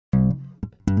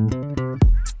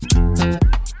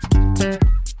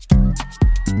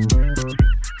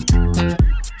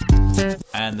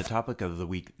topic of the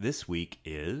week this week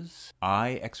is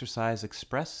Eye Exercise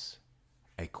Express,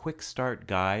 a quick start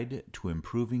guide to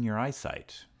improving your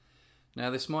eyesight.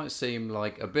 Now, this might seem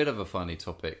like a bit of a funny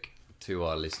topic to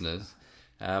our listeners,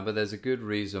 but there's a good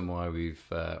reason why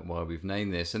we've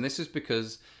named this, and this is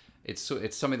because it's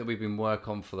something that we've been working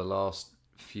on for the last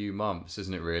few months,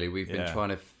 isn't it? Really, we've been trying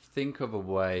to think of a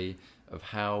way of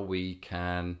how we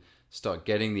can start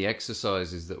getting the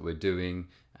exercises that we're doing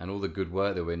and all the good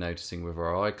work that we're noticing with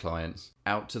our eye clients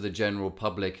out to the general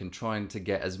public, and trying to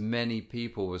get as many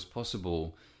people as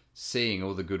possible seeing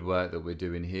all the good work that we're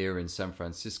doing here in San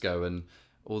Francisco, and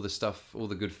all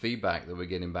the good feedback that we're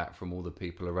getting back from all the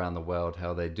people around the world,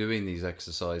 how they're doing these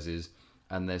exercises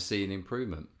and they're seeing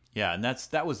improvement. Yeah, and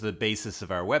that was the basis of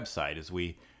our website. Is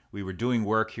we were doing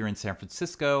work here in San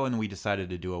Francisco, and we decided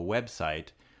to do a website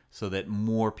so that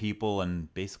more people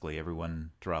and basically everyone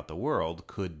throughout the world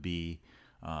could be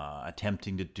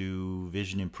attempting to do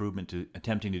vision improvement,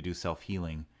 attempting to do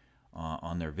self-healing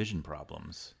on their vision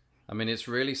problems. I mean, it's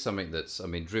really something that's,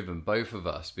 driven both of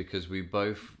us, because we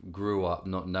both grew up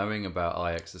not knowing about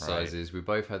eye exercises. Right. We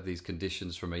both had these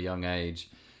conditions from a young age.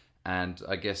 And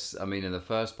I guess, in the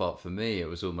first part for me, it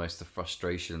was almost the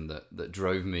frustration that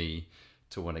drove me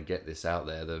to want to get this out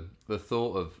there. The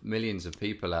thought of millions of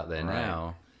people out there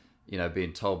now,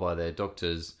 being told by their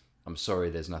doctors, I'm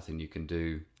sorry, there's nothing you can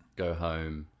do. Go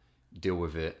home, deal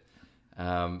with it.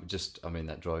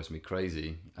 That drives me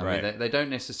crazy. I mean, they don't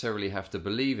necessarily have to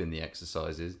believe in the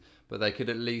exercises, but they could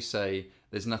at least say,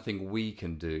 there's nothing we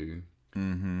can do,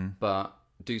 but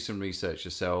do some research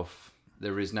yourself.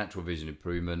 There is natural vision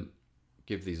improvement.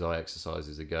 Give these eye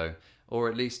exercises a go. Or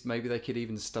at least maybe they could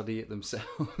even study it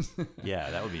themselves.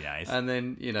 Yeah, that would be nice. And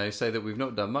then, say that we've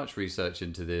not done much research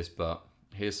into this, but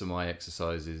here's some eye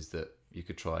exercises that you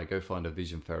could try. Go find a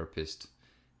vision therapist,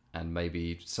 and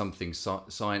maybe something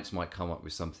science might come up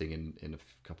with something in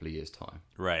a couple of years' time.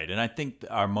 Right. And I think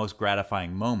our most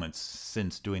gratifying moments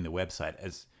since doing the website,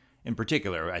 as in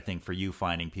particular, I think for you,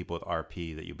 finding people with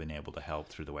RP that you've been able to help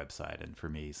through the website, and for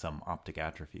me, some optic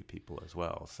atrophy people as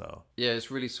well. So yeah,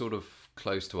 it's really sort of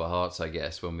close to our hearts, I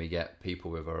guess, when we get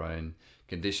people with our own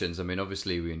conditions. I mean,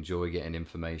 obviously, we enjoy getting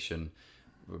information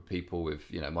with people with,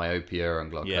 myopia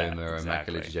and glaucoma and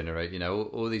macular degeneration,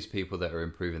 all these people that are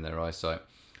improving their eyesight.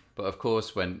 But of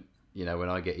course, when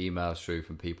I get emails through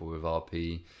from people with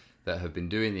RP that have been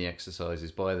doing the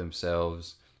exercises by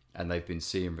themselves and they've been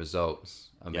seeing results,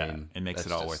 it makes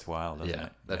it all worthwhile, doesn't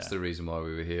it? That's the reason why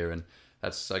we were here, and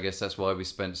I guess that's why we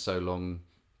spent so long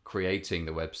creating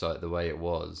the website the way it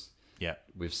was. Yeah,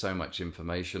 with so much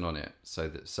information on it, so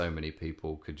that so many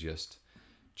people could just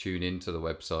tune into the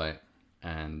website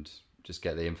and just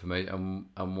get the information,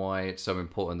 and why it's so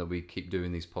important that we keep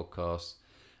doing these podcasts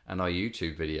and our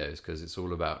YouTube videos, because it's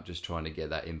all about just trying to get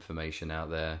that information out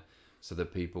there so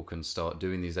that people can start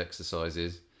doing these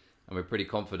exercises. And we're pretty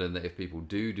confident that if people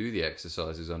do the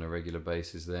exercises on a regular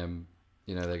basis, then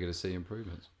they're going to see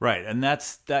improvements. Right, and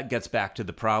that gets back to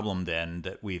the problem then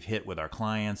that we've hit with our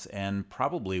clients, and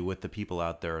probably with the people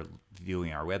out there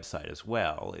viewing our website as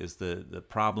well, is the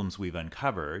problems we've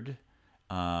uncovered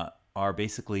are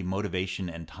basically motivation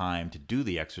and time to do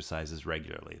the exercises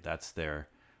regularly. That's their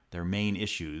main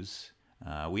issues.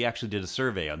 We actually did a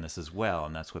survey on this as well,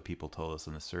 and that's what people told us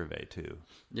in the survey too.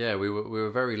 Yeah, we were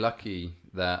very lucky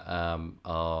that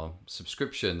our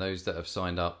subscription, those that have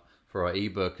signed up for our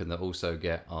ebook and that also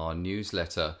get our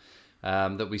newsletter,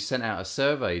 that we sent out a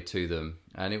survey to them,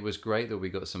 and it was great that we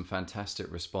got some fantastic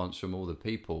response from all the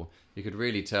people. You could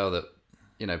really tell that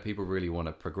people really want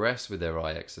to progress with their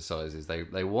eye exercises.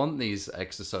 They want these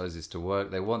exercises to work.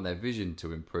 They want their vision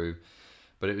to improve.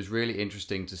 But it was really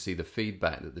interesting to see the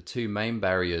feedback that the two main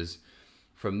barriers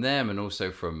from them, and also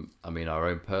from, our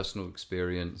own personal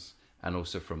experience, and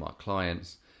also from our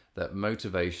clients, that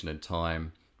motivation and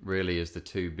time really is the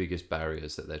two biggest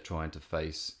barriers that they're trying to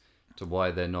face to why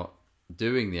they're not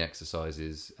doing the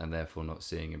exercises and therefore not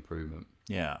seeing improvement.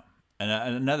 Yeah. And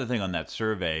another thing on that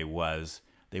survey was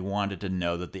they wanted to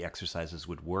know that the exercises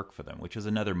would work for them, which is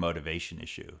another motivation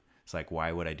issue. It's like,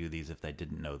 why would I do these if they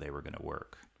didn't know they were going to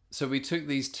work? So we took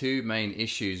these two main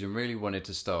issues and really wanted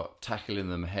to start tackling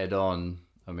them head on.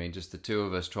 Just the two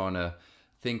of us trying to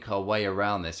think our way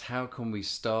around this. How can we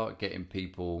start getting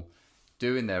people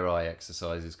doing their eye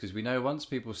exercises? Because we know once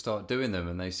people start doing them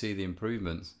and they see the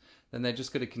improvements, then they're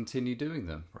just going to continue doing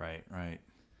them. Right.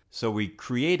 So we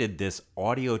created this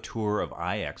audio tour of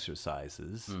eye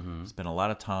exercises, spent a lot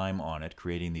of time on it,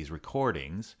 creating these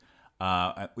recordings,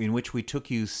 in which we took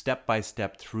you step by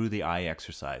step through the eye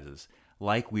exercises,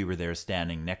 like we were there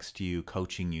standing next to you,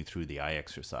 coaching you through the eye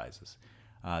exercises.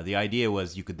 The idea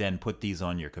was you could then put these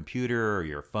on your computer or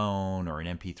your phone or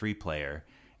an MP3 player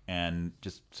and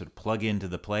just sort of plug into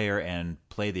the player and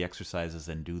play the exercises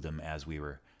and do them as we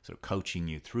were sort of coaching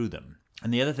you through them.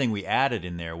 And the other thing we added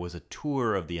in there was a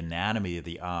tour of the anatomy of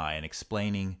the eye and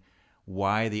explaining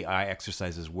why the eye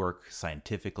exercises work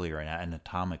scientifically or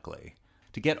anatomically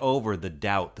to get over the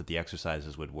doubt that the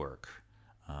exercises would work.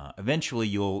 Eventually,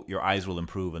 your eyes will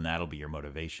improve, and that'll be your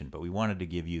motivation. But we wanted to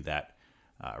give you that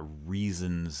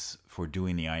reasons for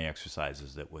doing the eye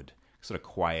exercises that would sort of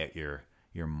quiet your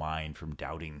mind from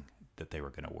doubting that they were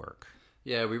going to work.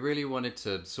 Yeah, we really wanted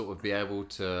to sort of be able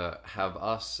to have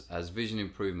us as vision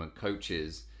improvement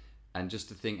coaches, and just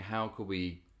to think, how could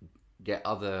we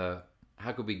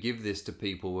give this to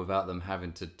people without them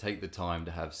having to take the time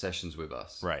to have sessions with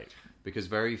us? Right. Because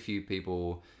very few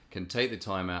people can take the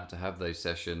time out to have those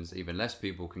sessions. Even less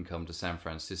people can come to San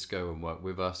Francisco and work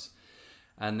with us.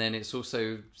 And then it's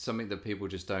also something that people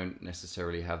just don't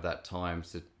necessarily have that time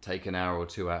to take an hour or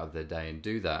two out of their day and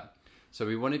do that. So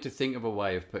we wanted to think of a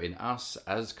way of putting us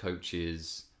as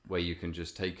coaches where you can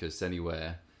just take us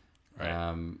anywhere. Right.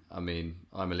 I mean,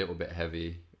 I'm a little bit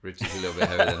heavy. Rich is a little bit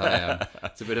heavier than I am.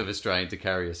 It's a bit of a strain to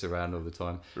carry us around all the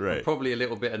time. Right. And probably a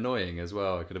little bit annoying as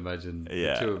well, I could imagine.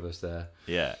 Yeah. The two of us there.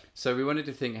 Yeah. So we wanted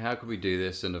to think, how could we do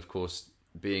this? And of course,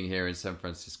 being here in San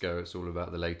Francisco, it's all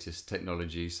about the latest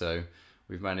technology. So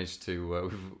we've managed to,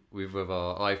 with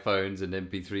our iPhones and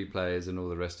MP3 players and all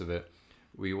the rest of it,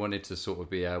 we wanted to sort of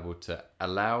be able to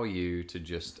allow you to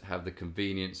just have the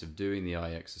convenience of doing the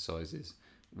eye exercises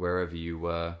wherever you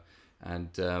were,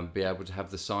 and be able to have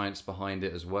the science behind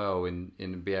it as well,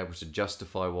 and be able to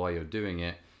justify why you're doing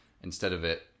it, instead of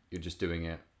you're just doing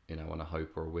it, on a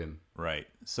hope or a whim. Right.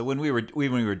 So when we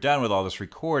were done with all this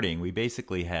recording, we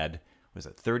basically had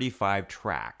 35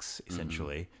 tracks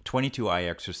essentially, 22 eye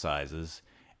exercises,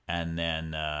 and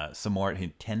then some more,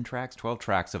 10 tracks, 12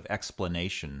 tracks of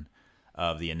explanation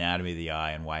of the anatomy of the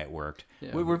eye and why it worked.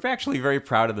 Yeah. We're actually very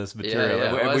proud of this material.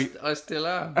 Yeah. I still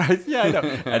am. Yeah, I know.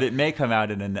 And it may come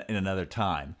out in another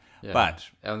time. Yeah. But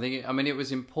I'm thinking, it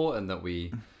was important that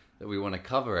we want to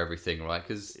cover everything, right?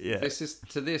 Because this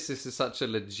is such a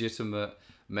legitimate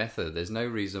method. There's no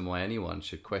reason why anyone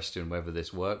should question whether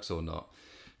this works or not.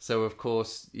 So of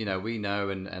course, we know,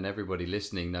 and everybody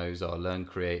listening knows our learn,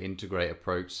 create, integrate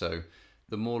approach. So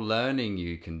the more learning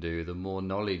you can do, the more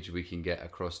knowledge we can get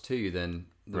across to you, then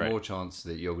the more chance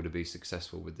that you're going to be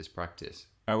successful with this practice.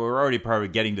 We're already probably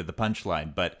getting to the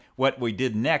punchline, but what we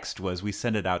did next was we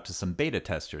sent it out to some beta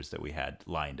testers that we had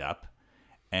lined up,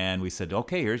 and we said,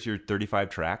 okay, here's your 35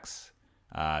 tracks.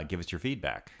 Give us your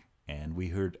feedback. And we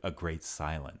heard a great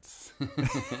silence.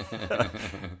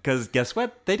 Because guess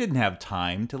what? They didn't have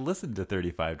time to listen to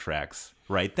 35 tracks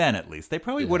right then, at least. They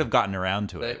probably would have gotten around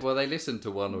to it. Well, they listened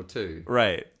to one or two.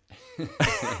 Right.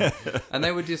 And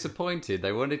they were disappointed.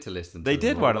 They wanted to listen to them. They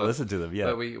did want to listen to them, yeah.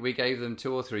 But we gave them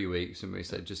 2 or 3 weeks, and we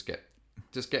said, just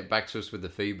get back to us with the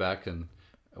feedback. And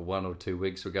 1 or 2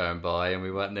 weeks were going by, and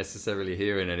we weren't necessarily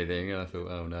hearing anything. And I thought,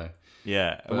 oh no.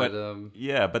 Yeah,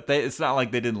 but it's not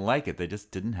like they didn't like it. They just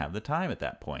didn't have the time at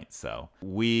that point. So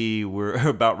we were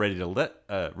about ready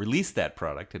to release that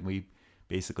product, and we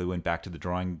basically went back to the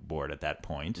drawing board at that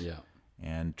point. Yeah,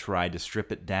 and tried to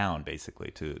strip it down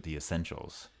basically to the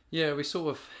essentials. Yeah, we sort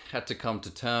of had to come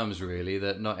to terms really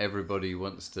that not everybody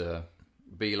wants to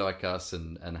be like us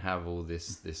and have all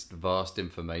this vast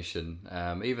information.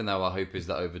 Even though our hope is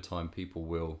that over time people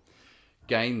will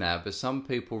gain that, but some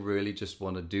people really just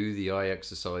want to do the eye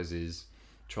exercises,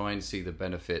 try and see the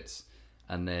benefits,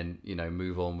 and then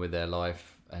move on with their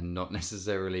life and not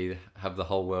necessarily have the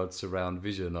whole world surround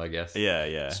vision, I guess.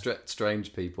 Yeah.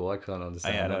 Strange people, I can't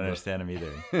understand. I don't understand them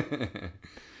either.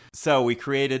 So we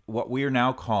created what we are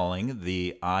now calling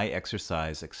the Eye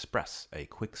Exercise Express, a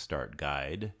quick start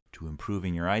guide to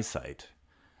improving your eyesight,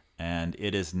 and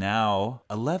it is now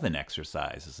 11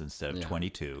 exercises instead of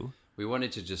 22. We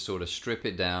wanted to just sort of strip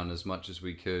it down as much as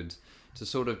we could to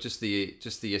sort of just the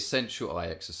essential eye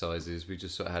exercises. We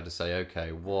just sort of had to say,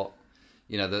 okay, what,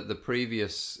 the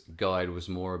previous guide was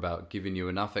more about giving you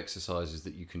enough exercises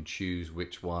that you can choose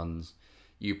which ones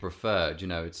you preferred.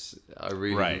 I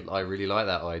really like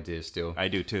that idea still. I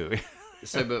do too.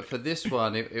 So, but for this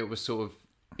one, it was sort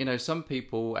of, some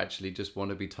people actually just want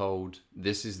to be told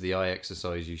this is the eye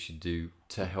exercise you should do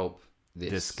to help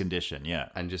this condition, yeah,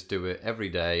 and just do it every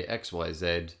day, X, Y,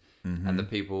 Z, and the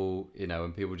people,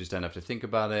 and people just don't have to think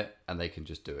about it, and they can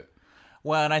just do it.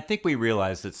 Well, and I think we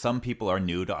realized that some people are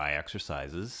new to eye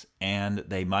exercises, and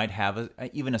they might have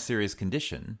even a serious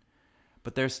condition,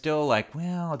 but they're still like,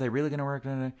 well, are they really going to work?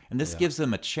 And this gives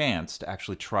them a chance to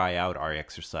actually try out our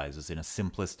exercises in a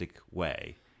simplistic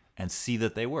way and see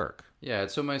that they work. Yeah,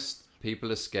 it's almost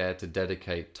people are scared to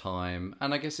dedicate time.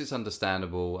 And I guess it's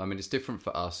understandable. I mean, it's different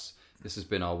for us. This has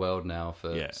been our world now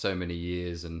for so many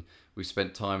years. And we've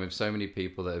spent time with so many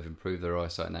people that have improved their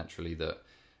eyesight naturally that,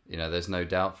 you know, there's no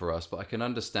doubt for us. But I can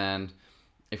understand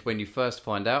if when you first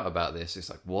find out about this, it's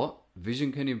like, what?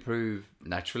 Vision can improve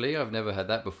naturally? I've never had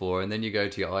that before. And then you go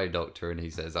to your eye doctor and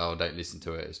he says, oh, don't listen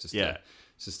to it. It's just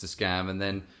a scam. And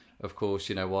then, of course,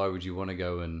 you know, why would you want to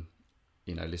go and,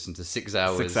 you know, listen to 6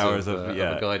 hours, of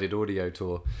a guided audio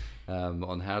tour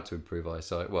on how to improve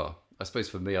eyesight? Well, I suppose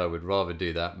for me, I would rather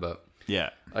do that. But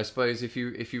I suppose if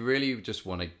you really just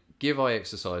want to give eye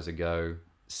exercise a go,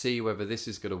 see whether this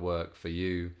is going to work for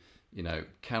you. You know,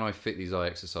 can I fit these eye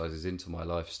exercises into my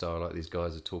lifestyle like these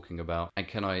guys are talking about? And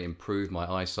can I improve my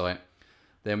eyesight?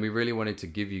 Then we really wanted to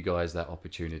give you guys that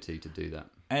opportunity to do that.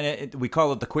 And we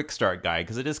call it the Quick Start Guide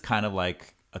because it is kind of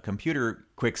like a computer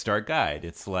quick start guide.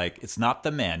 It's like, it's not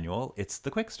the manual, it's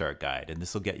the quick start guide. And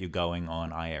this will get you going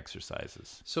on eye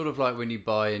exercises. Sort of like when you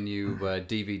buy a new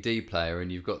DVD player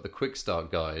and you've got the quick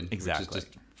start guide. Exactly. Which is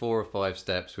just 4 or 5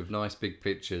 steps with nice big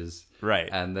pictures. Right.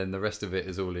 And then the rest of it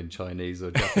is all in Chinese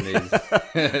or Japanese.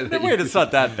 Wait, it's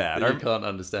not that bad. You can't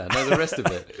understand. No, the rest of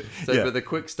it. So, but the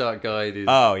quick start guide is,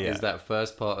 is that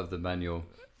first part of the manual.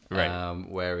 Right.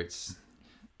 Where it's,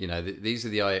 you know, these are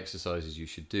the eye exercises you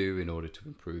should do in order to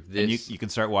improve this. And you can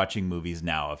start watching movies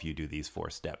now if you do these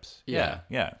 4 steps. Yeah.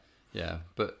 Yeah.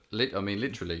 But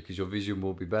literally, because your vision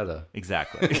will be better.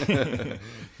 Exactly.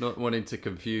 Not wanting to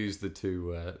confuse the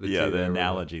two. The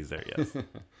analogies there, yes.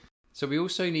 So we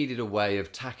also needed a way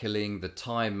of tackling the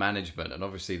time management. And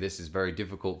obviously this is very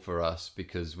difficult for us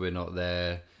because we're not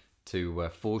there to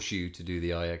force you to do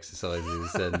the eye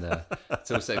exercises. And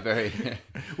it's also very...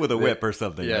 with a whip or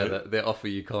something. Yeah, right? the offer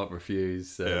you can't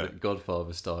refuse,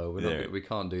 Godfather style. We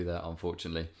can't do that,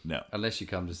 unfortunately. No. Unless you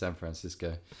come to San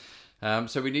Francisco.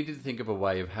 So we needed to think of a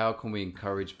way of how can we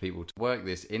encourage people to work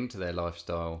this into their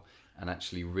lifestyle and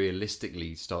actually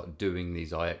realistically start doing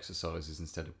these eye exercises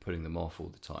instead of putting them off all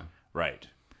the time. Right.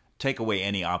 Take away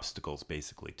any obstacles,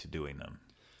 basically, to doing them.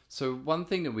 So one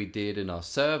thing that we did in our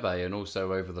survey, and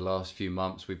also over the last few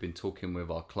months, we've been talking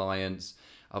with our clients,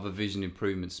 other vision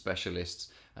improvement specialists,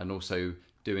 and also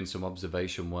doing some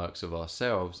observation works of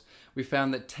ourselves. We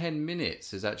found that 10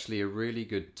 minutes is actually a really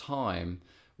good time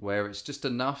where it's just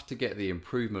enough to get the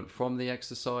improvement from the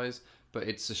exercise, but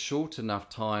it's a short enough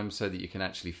time so that you can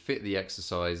actually fit the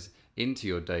exercise into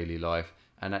your daily life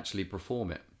and actually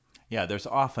perform it. Yeah, there's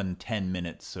often 10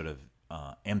 minutes sort of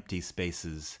empty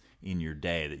spaces in your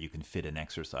day that you can fit an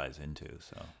exercise into.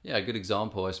 So yeah, a good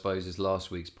example, I suppose, is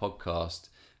last week's podcast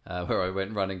where I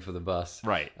went running for the bus.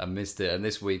 Right. And missed it. And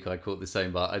this week I caught the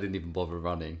same bus. I didn't even bother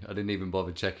running. I didn't even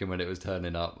bother checking when it was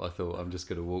turning up. I thought I'm just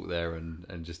going to walk there and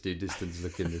just do distance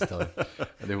looking this time. I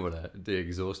didn't want to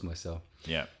exhaust myself.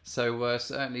 Yeah. So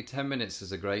certainly 10 minutes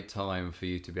is a great time for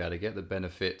you to be able to get the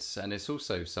benefits. And it's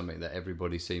also something that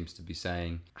everybody seems to be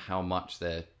saying how much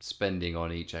they're spending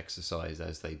on each exercise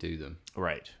as they do them.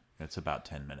 Right. It's about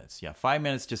 10 minutes. Yeah. 5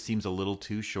 minutes just seems a little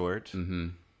too short. Mm-hmm.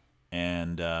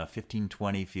 And 15,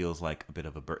 20 feels like a bit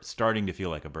of a starting to feel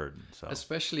like a burden. So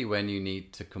especially when you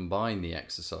need to combine the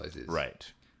exercises. Right.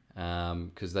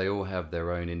 Because they all have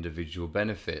their own individual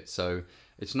benefits. So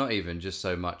it's not even just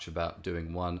so much about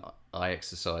doing one eye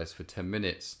exercise for 10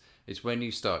 minutes. It's when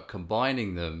you start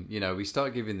combining them. You know, we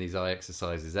start giving these eye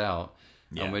exercises out.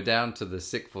 Yeah. And we're down to the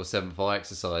 6th or 7th eye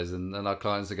exercise, and our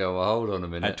clients are going, well, hold on a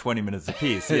minute. At 20 minutes a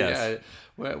piece, yes.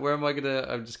 Where am I going to...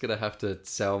 I'm just going to have to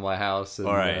sell my house and...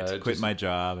 All right, quit my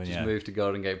job. And just move to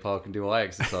Golden Gate Park and do eye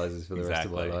exercises for the rest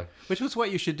of my life. Which was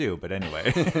what you should do, but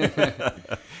anyway.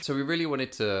 So we really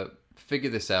wanted to figure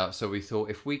this out, so we thought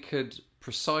if we could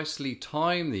precisely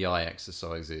time the eye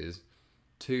exercises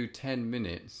to 10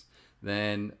 minutes,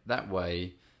 then that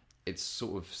way it's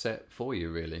sort of set for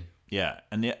you, really. Yeah,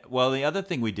 and the other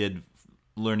thing we did,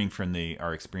 learning from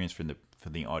our experience from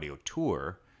the audio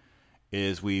tour,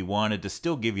 is we wanted to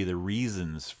still give you the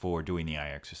reasons for doing the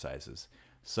eye exercises.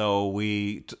 So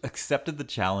we accepted the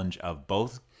challenge of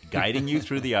both guiding you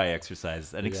through the eye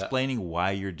exercises and explaining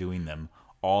why you're doing them,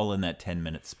 all in that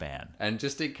 10-minute span. And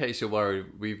just in case you're worried,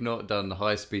 we've not done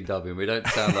high-speed dubbing. We don't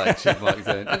sound like chipmunks.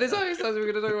 And this exercise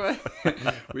we're going to talk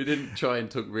about. We didn't try and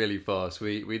talk really fast.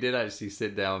 We did actually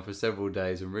sit down for several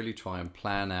days and really try and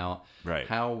plan out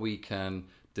how we can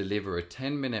deliver a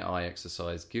 10-minute eye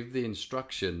exercise, give the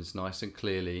instructions nice and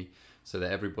clearly so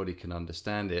that everybody can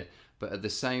understand it, but at the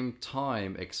same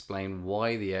time explain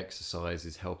why the exercise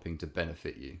is helping to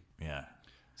benefit you. Yeah.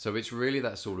 So it's really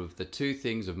that sort of the two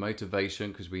things of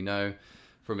motivation, because we know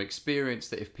from experience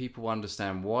that if people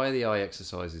understand why the eye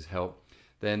exercises help,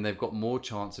 then they've got more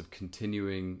chance of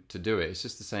continuing to do it. It's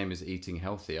just the same as eating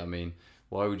healthy. I mean,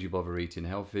 why would you bother eating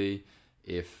healthy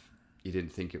if you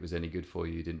didn't think it was any good for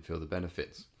you, you didn't feel the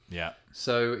benefits? Yeah.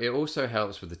 So it also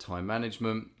helps with the time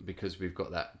management because we've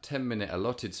got that 10-minute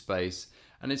allotted space.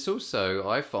 And it's also,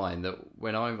 I find that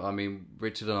when I mean,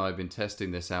 Richard and I have been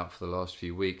testing this out for the last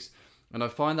few weeks, and I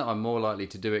find that I'm more likely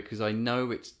to do it because I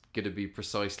know it's going to be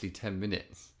precisely 10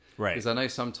 minutes. Right. Because I know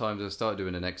sometimes I'll start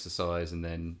doing an exercise and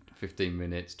then 15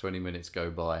 minutes, 20 minutes go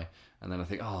by. And then I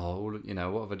think, oh, you know,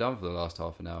 what have I done for the last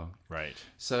half an hour? Right.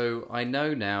 So I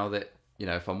know now that, you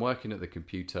know, if I'm working at the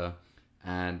computer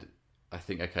and I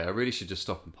think, okay, I really should just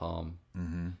stop and palm.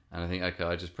 Mm-hmm. And I think, okay,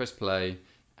 I just press play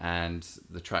and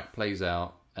the track plays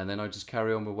out. And then I just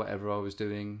carry on with whatever I was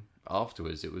doing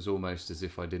afterwards. It was almost as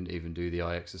if I didn't even do the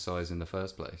eye exercise in the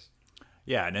first place.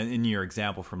 Yeah, and in your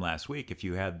example from last week, if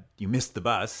you missed the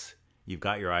bus, you've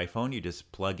got your iPhone, you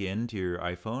just plug into your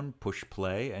iPhone, push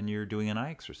play, and you're doing an eye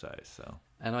exercise. So.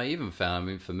 And I even found, I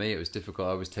mean, for me, it was difficult.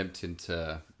 I was tempted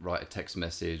to write a text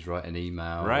message, write an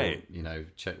email, right? Or, you know,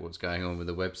 check what's going on with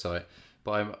the website.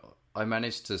 But I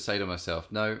managed to say to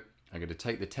myself, no, I'm going to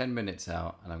take the 10 minutes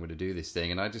out and I'm going to do this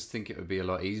thing. And I just think it would be a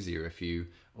lot easier if you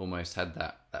almost had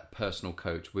that personal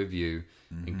coach with you,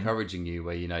 encouraging you,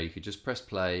 where, you know, you could just press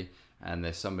play and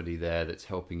there's somebody there that's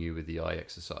helping you with the eye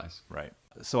exercise. Right.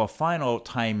 So a final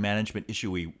time management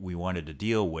issue we wanted to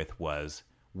deal with was,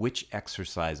 which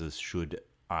exercises should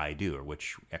I do, or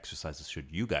which exercises should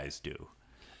you guys do?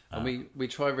 And we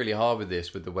tried really hard with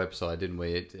this with the website, didn't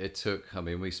we? It took, I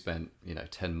mean, we spent,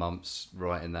 10 months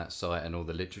writing that site and all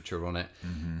the literature on it.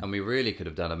 Mm-hmm. And we really could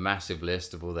have done a massive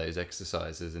list of all those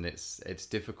exercises. And it's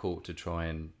difficult to try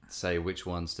and say which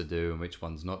ones to do and which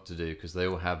ones not to do, because they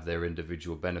all have their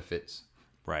individual benefits.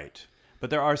 Right. But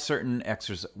there are certain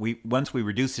exercises. Once we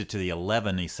reduced it to the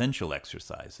 11 essential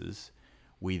exercises,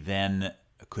 we then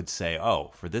could say,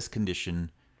 oh, for this condition,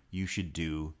 you should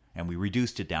do, and we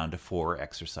reduced it down to 4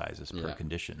 exercises per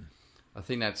condition. I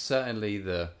think that's certainly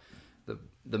the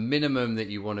minimum that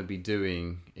you want to be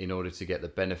doing in order to get the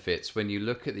benefits. When you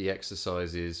look at the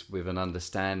exercises with an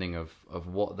understanding of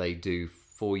what they do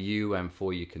for you and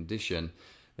for your condition,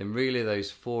 then really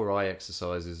those 4 eye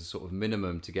exercises are sort of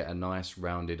minimum to get a nice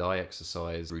rounded eye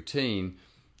exercise routine,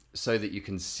 so that you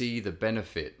can see the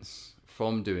benefits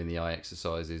from doing the eye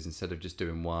exercises instead of just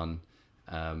doing one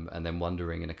and then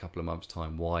wondering in a couple of months'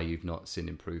 time why you've not seen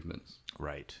improvements.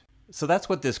 Right. So that's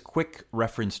what this quick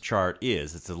reference chart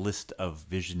is. It's a list of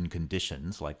vision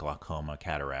conditions like glaucoma,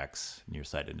 cataracts,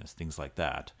 nearsightedness, things like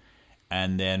that.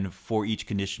 And then for each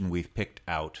condition, we've picked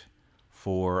out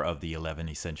 4 of the 11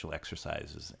 essential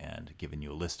exercises and given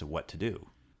you a list of what to do.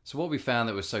 So what we found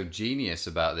that was so genius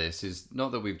about this is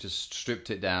not that we've just stripped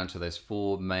it down to those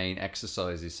 4 main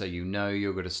exercises, so you know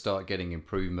you're going to start getting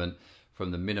improvement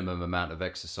from the minimum amount of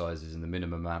exercises and the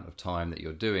minimum amount of time that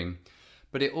you're doing.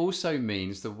 But it also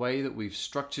means the way that we've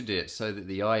structured it so that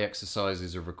the eye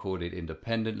exercises are recorded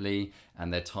independently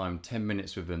and they're timed 10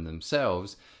 minutes within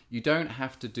themselves, you don't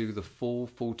have to do the full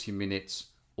 40 minutes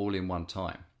all in one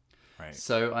time. Right.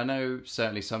 So I know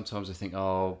certainly sometimes I think,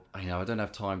 I don't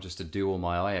have time just to do all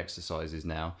my eye exercises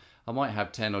now. I might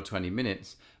have 10 or 20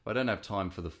 minutes, but I don't have time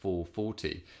for the full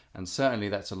 40. And certainly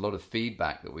that's a lot of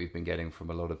feedback that we've been getting from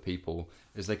a lot of people,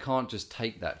 is they can't just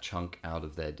take that chunk out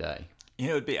of their day.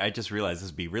 I just realized this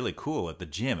would be really cool at the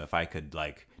gym if I could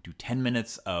do 10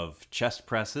 minutes of chest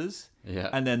presses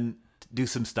and then do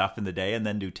some stuff in the day and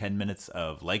then do 10 minutes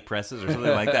of leg presses or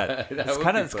something like that. It's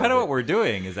kind of what we're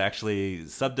doing, is actually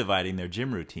subdividing their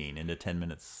gym routine into 10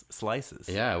 minutes slices.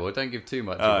 Yeah, well, don't give too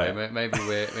much away. Right. Maybe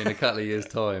we're in a couple of years'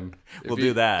 time. We'll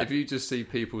do that. If you just see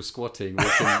people squatting,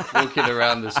 walking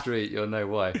around the street, you'll know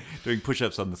why. Doing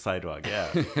push-ups on the sidewalk,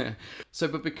 yeah. So,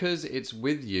 but because it's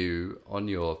with you on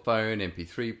your phone,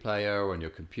 MP3 player, or on your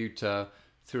computer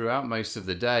throughout most of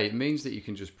the day, it means that you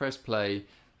can just press play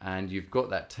and you've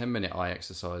got that 10-minute eye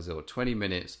exercise or 20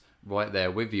 minutes right there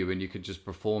with you, and you can just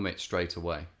perform it straight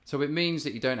away. So it means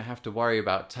that you don't have to worry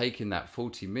about taking that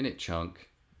 40-minute chunk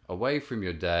away from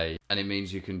your day, and it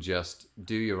means you can just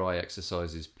do your eye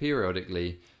exercises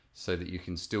periodically so that you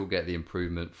can still get the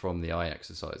improvement from the eye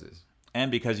exercises.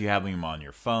 And because you have them on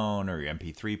your phone or your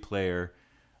MP3 player,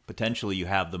 potentially you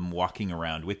have them walking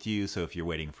around with you, so if you're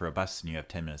waiting for a bus and you have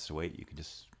 10 minutes to wait, you can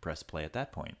just press play at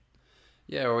that point.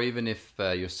 Yeah, or even if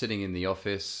you're sitting in the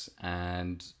office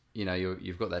and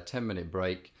you've got that 10-minute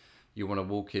break, you want to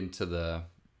walk into the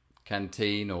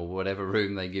canteen or whatever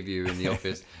room they give you in the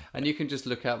office, and you can just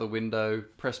look out the window,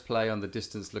 press play on the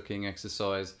distance-looking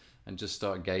exercise, and just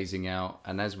start gazing out.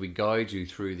 And as we guide you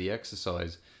through the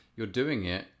exercise, you're doing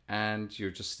it and you're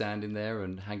just standing there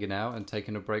and hanging out and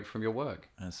taking a break from your work.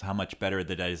 That's how much better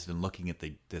that is than looking at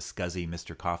the scuzzy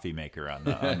Mr. Coffee Maker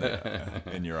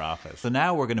in your office. So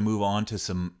now we're going to move on to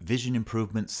some vision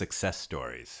improvement success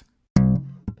stories.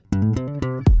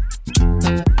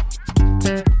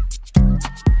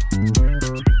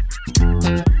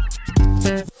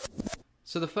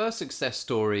 So the first success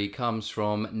story comes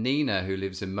from Nina, who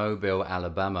lives in Mobile,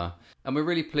 Alabama. And we're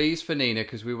really pleased for Nina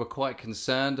because we were quite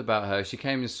concerned about her. She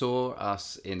came and saw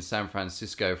us in San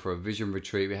Francisco for a vision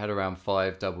retreat. We had around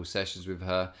 5 double sessions with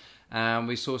her. And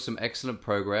we saw some excellent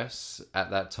progress at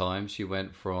that time. She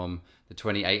went from the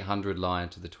 2800 line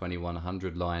to the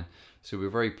 2100 line. So we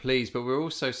were very pleased, but we were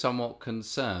also somewhat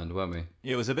concerned, weren't we?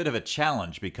 It was a bit of a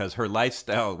challenge because her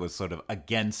lifestyle was sort of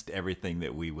against everything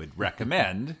that we would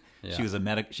recommend. Yeah.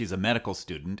 She's a medical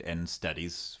student and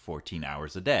studies 14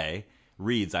 hours a day.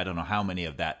 Reads, I don't know how many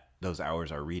of those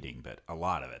hours are reading, but a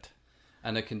lot of it.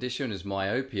 And the condition is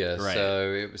myopia. Right.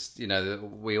 So it was,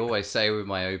 we always say with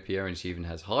myopia, and she even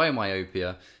has high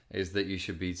myopia, is that you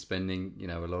should be spending,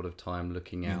 a lot of time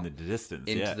looking out into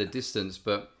the distance.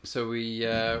 But so we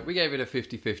gave it a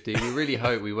 50-50. We really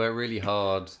hope we worked really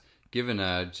hard, given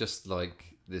her, just like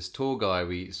this tour guy,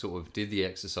 we sort of did the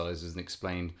exercises and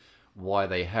explained why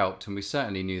they helped, and we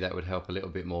certainly knew that would help a little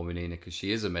bit more with Nina because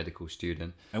she is a medical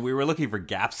student. And we were looking for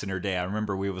gaps in her day. I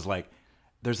remember we was like,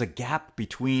 there's a gap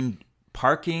between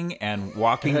parking and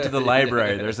walking to the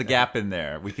library. There's a gap in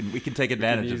there. We can take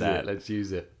advantage of that. Let's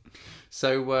use it.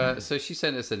 So she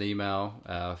sent us an email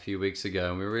a few weeks ago,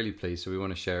 and we were really pleased, so we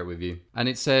want to share it with you. And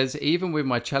it says, even with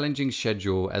my challenging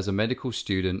schedule as a medical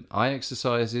student, eye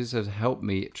exercises have helped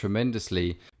me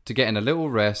tremendously to get in a little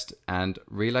rest and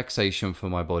relaxation for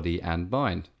my body and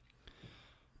mind.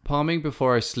 Palming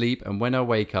before I sleep and when I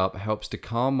wake up helps to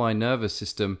calm my nervous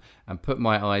system and put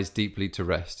my eyes deeply to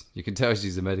rest. You can tell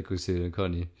she's a medical student,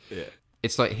 can't you? Yeah.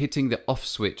 It's like hitting the off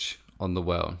switch on the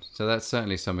world. So that's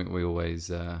certainly something we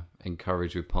always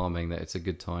encourage with palming, that it's a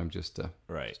good time just to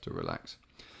relax.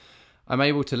 I'm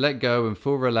able to let go and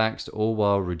feel relaxed, all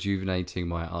while rejuvenating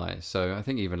my eyes. So I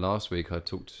think even last week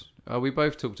we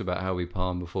both talked about how we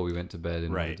palm before we went to bed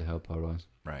in order to help our eyes.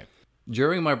 Right.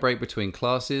 During my break between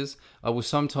classes, I will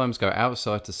sometimes go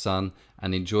outside to sun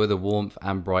and enjoy the warmth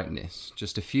and brightness.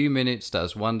 Just a few minutes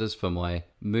does wonders for my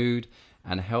mood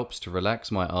and helps to relax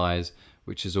my eyes,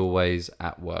 which is always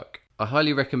at work. I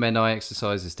highly recommend eye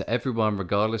exercises to everyone,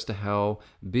 regardless to how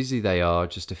busy they are.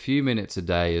 Just a few minutes a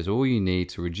day is all you need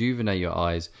to rejuvenate your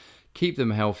eyes, keep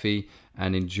them healthy,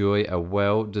 and enjoy a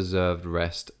well-deserved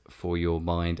rest for your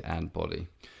mind and body.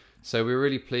 So we're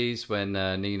really pleased when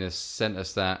Nina sent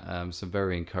us that, some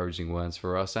very encouraging words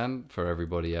for us and for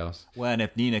everybody else. Well, and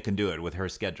if Nina can do it with her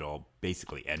schedule,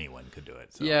 basically anyone could do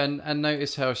it. So. Yeah, and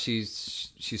notice how she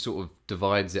sort of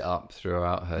divides it up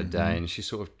throughout her day, and she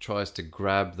sort of tries to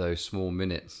grab those small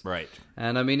minutes. Right.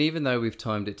 And I mean, even though we've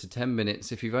timed it to 10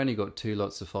 minutes, if you've only got 2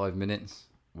 lots of 5 minutes,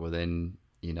 well then,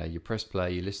 you press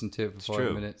play, you listen to it for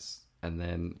 5 minutes, and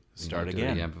then start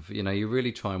again. You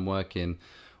really try and work in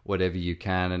whatever you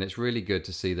can, and it's really good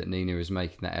to see that Nina is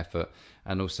making that effort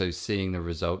and also seeing the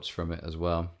results from it as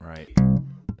well. Right.